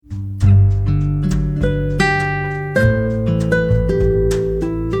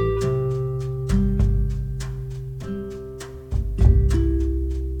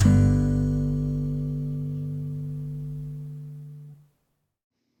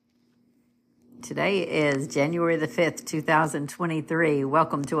Today is January the 5th, 2023.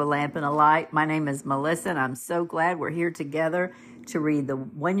 Welcome to A Lamp and a Light. My name is Melissa, and I'm so glad we're here together to read the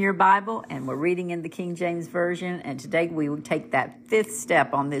one-year Bible, and we're reading in the King James Version. And today we will take that fifth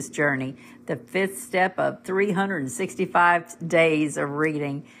step on this journey, the fifth step of 365 days of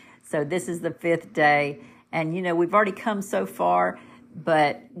reading. So this is the fifth day, and we've already come so far,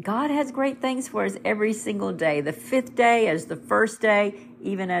 but God has great things for us every single day. The fifth day as the first day,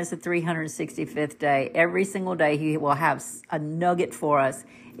 even as the 365th day. Every single day He will have a nugget for us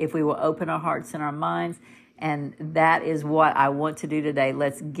if we will open our hearts and our minds. And that is what I want to do today.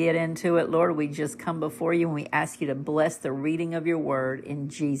 Let's get into it. Lord, we just come before you and we ask you to bless the reading of your word in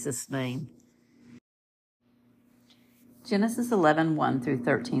Jesus' name. Genesis 11:1 through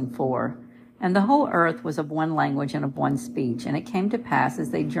 13:4. And the whole earth was of one language and of one speech. And it came to pass, as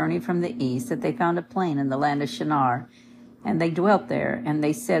they journeyed from the east, that they found a plain in the land of Shinar. And they dwelt there. And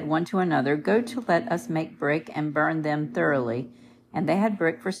they said one to another, Go to, let us make brick and burn them thoroughly. And they had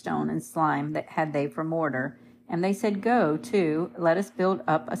brick for stone, and slime that had they for mortar. And they said, Go to, let us build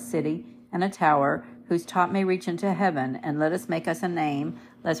up a city and a tower, whose top may reach into heaven. And let us make us a name,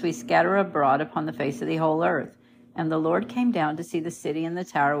 lest we scatter abroad upon the face of the whole earth. And the Lord came down to see the city and the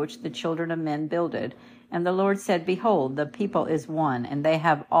tower which the children of men builded. And the Lord said, Behold, the people is one, and they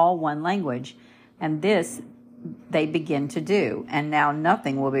have all one language. And this they begin to do. And now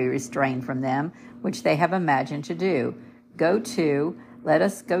nothing will be restrained from them, which they have imagined to do. Go to, let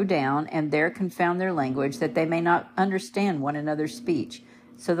us go down, and there confound their language, that they may not understand one another's speech.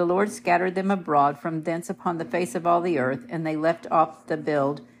 So the Lord scattered them abroad from thence upon the face of all the earth, and they left off to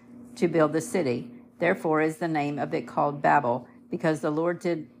build the city. Therefore is the name of it called Babel, because the Lord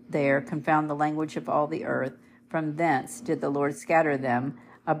did there confound the language of all the earth. From thence did the Lord scatter them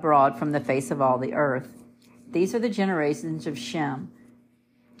abroad from the face of all the earth. These are the generations of Shem.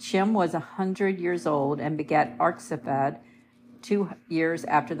 Shem was 100 years old and begat Arphaxad 2 years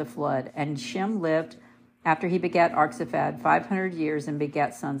after the flood. And Shem lived, after he begat Arphaxad, 500 years and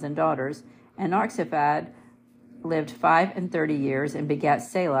begat sons and daughters. And Arphaxad lived 35 years and begat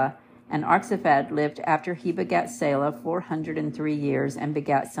Selah. And Arphaxad lived after he begat Selah 403 years and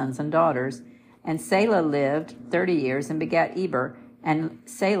begat sons and daughters. And Selah lived 30 years and begat Eber. And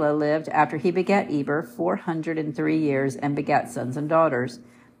Selah lived after he begat Eber 403 years and begat sons and daughters.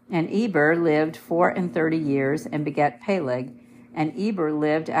 And Eber lived 34 years and begat Peleg. And Eber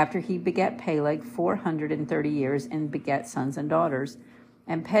lived after he begat Peleg 430 years and begat sons and daughters.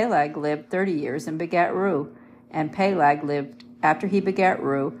 And Peleg lived 30 years and begat Reu. And Peleg lived after he begat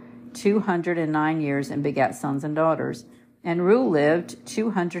Reu 209 years and begat sons and daughters. And Reu lived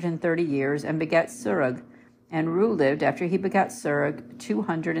 230 years and begat Serug. And Reu lived after he begat Serug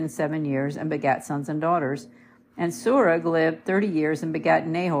 207 years and begat sons and daughters. And Serug lived 30 years and begat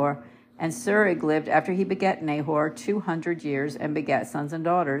Nahor. And Serug lived after he begat Nahor 200 years and begat sons and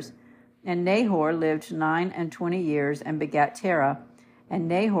daughters. And Nahor lived 29 years and begat Terah. And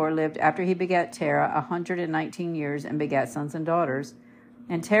Nahor lived after he begat Terah 119 years and begat sons and daughters.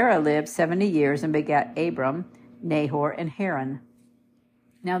 And Terah lived 70 years and begat Abram, Nahor, and Haran.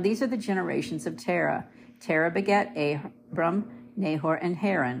 Now these are the generations of Terah. Terah begat Abram, Nahor, and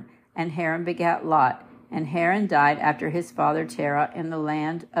Haran. And Haran begat Lot. And Haran died after his father Terah in the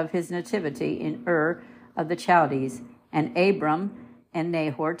land of his nativity in Ur of the Chaldees. And Abram and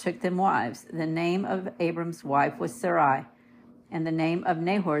Nahor took them wives. The name of Abram's wife was Sarai, and the name of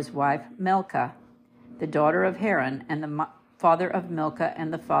Nahor's wife Milcah, the daughter of Haran, and the father of Milcah,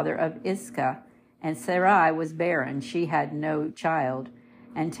 and the father of Iscah. And Sarai was barren, she had no child.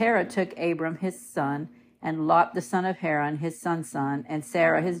 And Terah took Abram his son, and Lot the son of Haran his son's son, and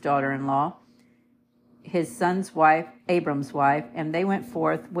Sarah his daughter-in-law, his son's wife, Abram's wife, and they went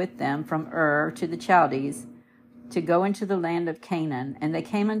forth with them from Ur to the Chaldees, to go into the land of Canaan. And they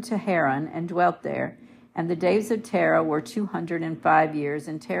came unto Haran, and dwelt there. And the days of Terah were 205 years,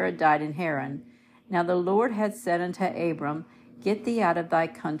 and Terah died in Haran. Now the Lord had said unto Abram, Get thee out of thy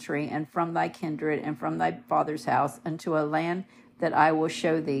country, and from thy kindred, and from thy father's house, unto a land that I will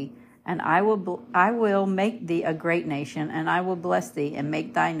show thee. And I will make thee a great nation, and I will bless thee, and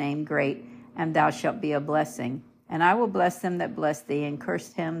make thy name great, and thou shalt be a blessing. And I will bless them that bless thee, and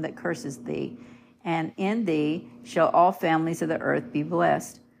curse him that curses thee. And in thee shall all families of the earth be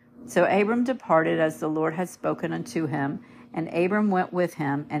blessed. So Abram departed as the Lord had spoken unto him, and Abram went with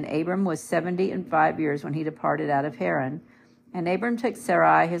him. And Abram was 75 years when he departed out of Haran. And Abram took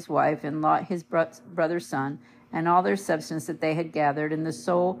Sarai his wife, and Lot his brother's son, and all their substance that they had gathered, and the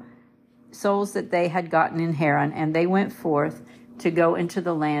souls that they had gotten in Haran, and they went forth to go into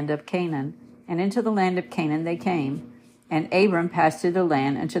the land of Canaan. And into the land of Canaan they came. And Abram passed through the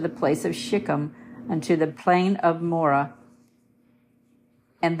land unto the place of Shechem, unto the plain of Moreh.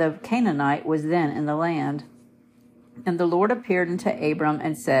 And the Canaanite was then in the land. And the Lord appeared unto Abram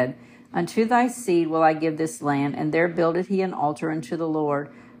and said, Unto thy seed will I give this land. And there builded he an altar unto the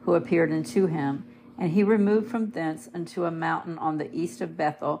Lord, who appeared unto him. And he removed from thence unto a mountain on the east of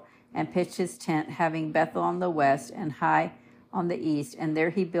Bethel, and pitched his tent, having Bethel on the west and Hai on the east. And there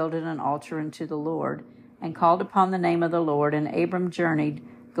he builded an altar unto the Lord, and called upon the name of the Lord. And Abram journeyed,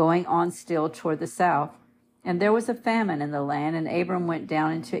 going on still toward the south. And there was a famine in the land, and Abram went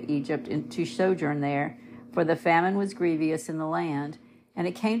down into Egypt to sojourn there, for the famine was grievous in the land. And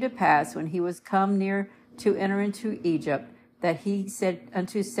it came to pass, when he was come near to enter into Egypt, that he said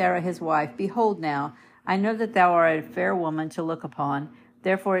unto Sarah his wife, Behold now, I know that thou art a fair woman to look upon.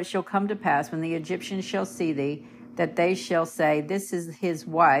 Therefore it shall come to pass, when the Egyptians shall see thee, that they shall say, This is his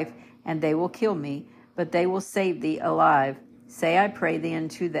wife, and they will kill me, but they will save thee alive. Say, I pray thee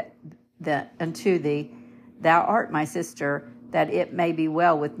unto thee, Thou art my sister, that it may be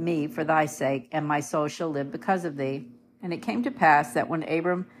well with me for thy sake, and my soul shall live because of thee. And it came to pass that when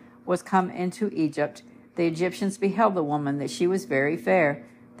Abram was come into Egypt, the Egyptians beheld the woman, that she was very fair.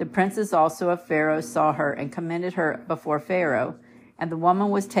 The princes also of Pharaoh saw her, and commended her before Pharaoh. And the woman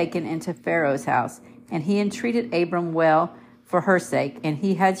was taken into Pharaoh's house, and he entreated Abram well for her sake. And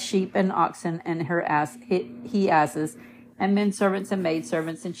he had sheep and oxen, and he asses, and men servants and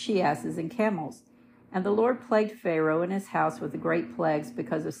maidservants, and she asses and camels. And the Lord plagued Pharaoh and his house with great plagues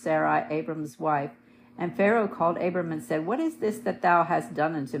because of Sarai, Abram's wife. And Pharaoh called Abram and said, What is this that thou hast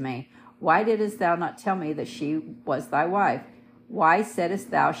done unto me? Why didst thou not tell me that she was thy wife? Why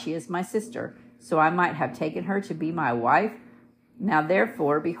saidst thou, She is my sister, so I might have taken her to be my wife? Now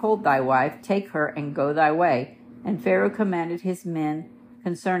therefore, behold thy wife, take her and go thy way. And Pharaoh commanded his men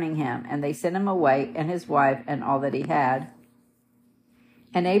concerning him, and they sent him away, and his wife, and all that he had.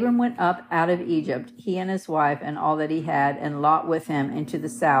 And Abram went up out of Egypt, he and his wife, and all that he had, and Lot with him, into the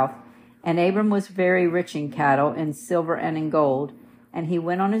south. And Abram was very rich in cattle, in silver, and in gold. And he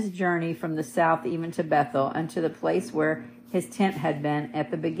went on his journey from the south even to Bethel, unto the place where his tent had been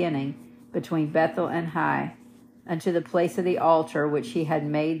at the beginning, between Bethel and Hai, unto the place of the altar which he had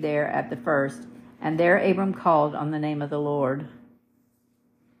made there at the first. And there Abram called on the name of the Lord.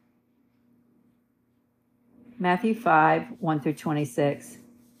 Matthew 5, 1-26.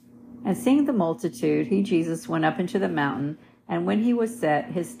 And seeing the multitude, he, Jesus, went up into the mountain, and when he was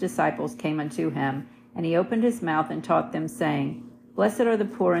set, his disciples came unto him, and he opened his mouth and taught them, saying, Blessed are the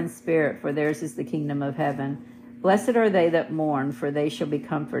poor in spirit, for theirs is the kingdom of heaven. Blessed are they that mourn, for they shall be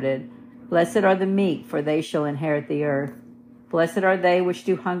comforted. Blessed are the meek, for they shall inherit the earth. Blessed are they which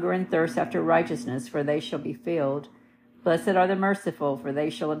do hunger and thirst after righteousness, for they shall be filled. Blessed are the merciful, for they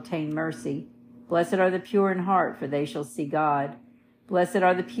shall obtain mercy. Blessed are the pure in heart, for they shall see God. Blessed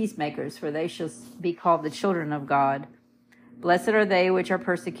are the peacemakers, for they shall be called the children of God. Blessed are they which are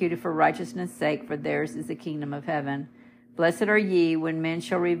persecuted for righteousness' sake, for theirs is the kingdom of heaven. Blessed are ye when men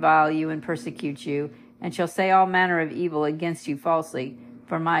shall revile you and persecute you, and shall say all manner of evil against you falsely.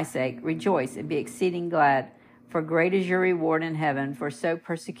 For my sake, rejoice and be exceeding glad, for great is your reward in heaven, for so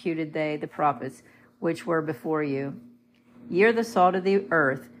persecuted they the prophets which were before you. Ye are the salt of the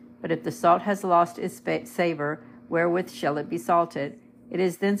earth, but if the salt has lost its savor, wherewith shall it be salted? It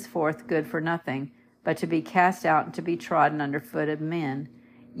is thenceforth good for nothing, but to be cast out and to be trodden under foot of men.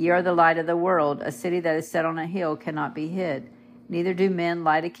 Ye are the light of the world. A city that is set on a hill cannot be hid. Neither do men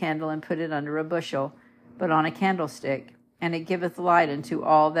light a candle and put it under a bushel, but on a candlestick, and it giveth light unto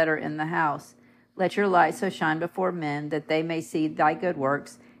all that are in the house. Let your light so shine before men, that they may see thy good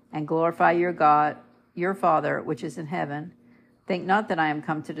works, and glorify your God, your Father, which is in heaven. Think not that I am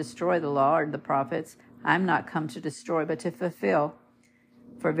come to destroy the law or the prophets. I am not come to destroy, but to fulfill.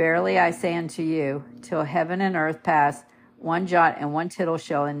 For verily I say unto you, till heaven and earth pass, one jot and one tittle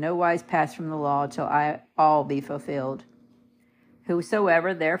shall in no wise pass from the law, till all be fulfilled.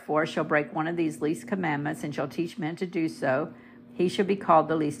 Whosoever therefore shall break one of these least commandments, and shall teach men to do so, he shall be called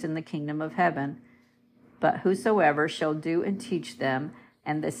the least in the kingdom of heaven. But whosoever shall do and teach them,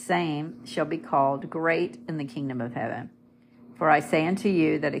 and the same shall be called great in the kingdom of heaven. For I say unto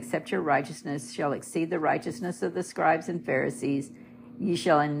you, that except your righteousness shall exceed the righteousness of the scribes and Pharisees, ye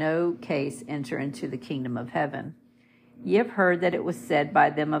shall in no case enter into the kingdom of heaven. Ye have heard that it was said by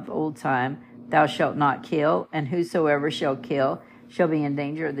them of old time, Thou shalt not kill, and whosoever shall kill shall be in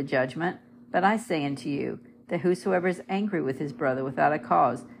danger of the judgment. But I say unto you, that whosoever is angry with his brother without a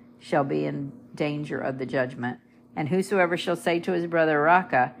cause shall be in danger of the judgment. And whosoever shall say to his brother,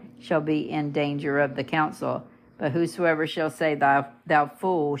 Raca, shall be in danger of the council. But whosoever shall say, Thou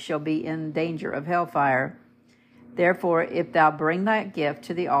fool, shall be in danger of hellfire. Therefore, if thou bring thy gift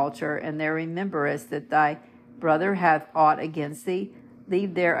to the altar, and there rememberest that thy brother hath aught against thee,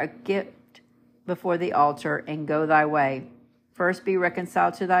 leave there a gift before the altar, and go thy way. First be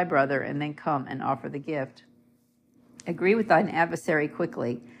reconciled to thy brother, and then come and offer the gift. Agree with thine adversary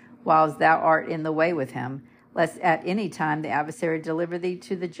quickly, whiles thou art in the way with him, lest at any time the adversary deliver thee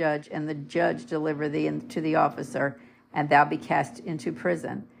to the judge, and the judge deliver thee to the officer, and thou be cast into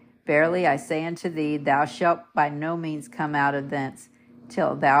prison. Verily I say unto thee, thou shalt by no means come out of thence,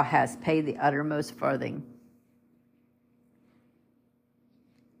 till thou hast paid the uttermost farthing.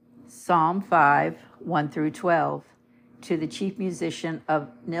 Psalm 5, 1 through 12. To the chief musician of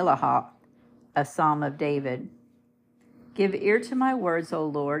Nilahah, a psalm of David. Give ear to my words, O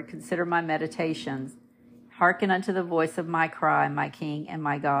Lord, consider my meditations. Hearken unto the voice of my cry, my King and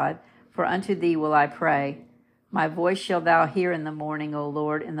my God, for unto thee will I pray. My voice shalt thou hear in the morning, O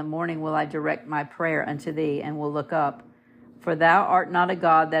Lord. In the morning will I direct my prayer unto thee, and will look up. For thou art not a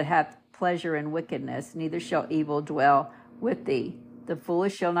God that hath pleasure in wickedness, neither shall evil dwell with thee. The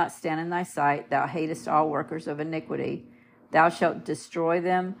foolish shall not stand in thy sight. Thou hatest all workers of iniquity. Thou shalt destroy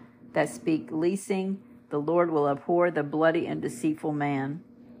them that speak leasing. The Lord will abhor the bloody and deceitful man.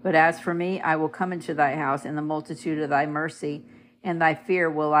 But as for me, I will come into thy house in the multitude of thy mercy. In thy fear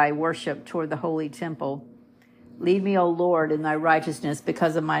will I worship toward the holy temple. Lead me, O Lord, in thy righteousness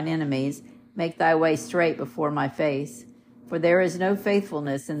because of mine enemies. Make thy way straight before my face. For there is no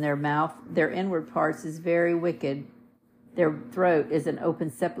faithfulness in their mouth. Their inward parts is very wicked. Their throat is an open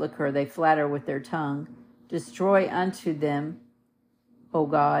sepulchre. They flatter with their tongue. Destroy unto them, O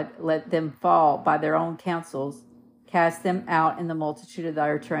God. Let them fall by their own counsels. Cast them out in the multitude of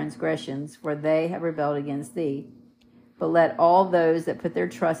thy transgressions, for they have rebelled against thee. But let all those that put their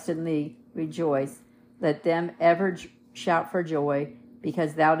trust in thee rejoice. Let them ever shout for joy,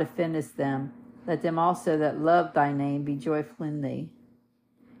 because thou defendest them. Let them also that love thy name be joyful in thee.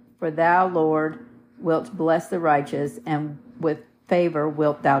 For thou, Lord, wilt bless the righteous, and with favor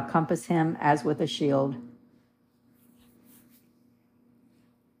wilt thou compass him as with a shield.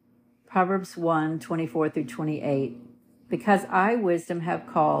 Proverbs 1, 24 through 28. Because I, wisdom, have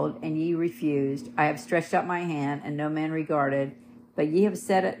called, and ye refused, I have stretched out my hand, and no man regarded. But ye have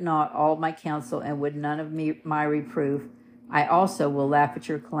set at naught all my counsel, and would none of me my reproof. I also will laugh at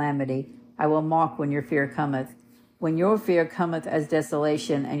your calamity. I will mock when your fear cometh. When your fear cometh as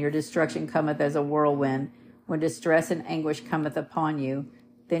desolation, and your destruction cometh as a whirlwind, when distress and anguish cometh upon you,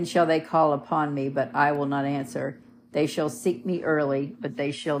 then shall they call upon me, but I will not answer. They shall seek me early, but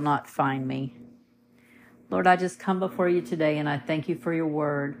they shall not find me. Lord, I just come before you today, and I thank you for your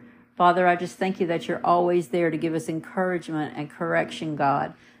word. Father, I just thank you that you're always there to give us encouragement and correction,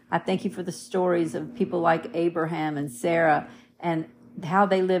 God. I thank you for the stories of people like Abraham and Sarah and how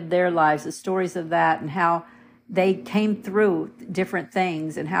they lived their lives, the stories of that, and how they came through different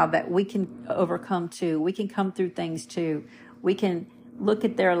things, and how that we can overcome too. We can come through things too. We can look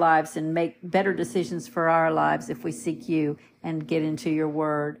at their lives and make better decisions for our lives if we seek you and get into your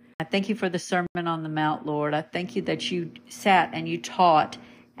word. I thank you for the Sermon on the Mount, Lord. I thank you that you sat and you taught,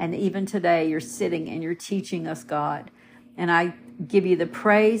 and even today you're sitting and you're teaching us, God. And I give you the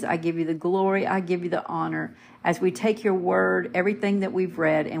praise, I give you the glory, I give you the honor. As we take your word, everything that we've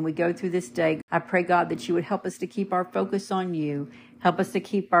read, and we go through this day, I pray, God, that you would help us to keep our focus on you. Help us to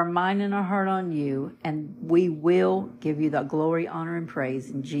keep our mind and our heart on you, and we will give you the glory, honor, and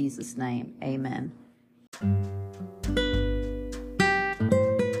praise in Jesus' name. Amen.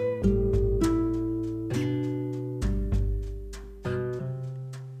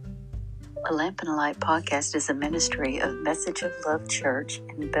 A Lamp and a Light podcast is a ministry of Message of Love Church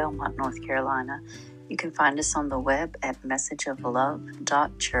in Belmont, North Carolina. You can find us on the web at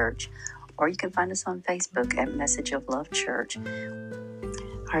messageoflove.church, or you can find us on Facebook at Message of Love Church.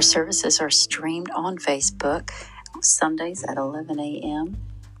 Our services are streamed on Facebook Sundays at 11 a.m.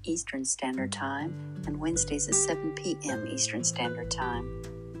 Eastern Standard Time and Wednesdays at 7 p.m. Eastern Standard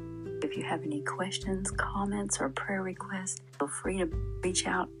Time. If you have any questions, comments, or prayer requests, feel free to reach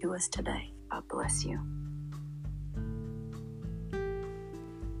out to us today. God bless you.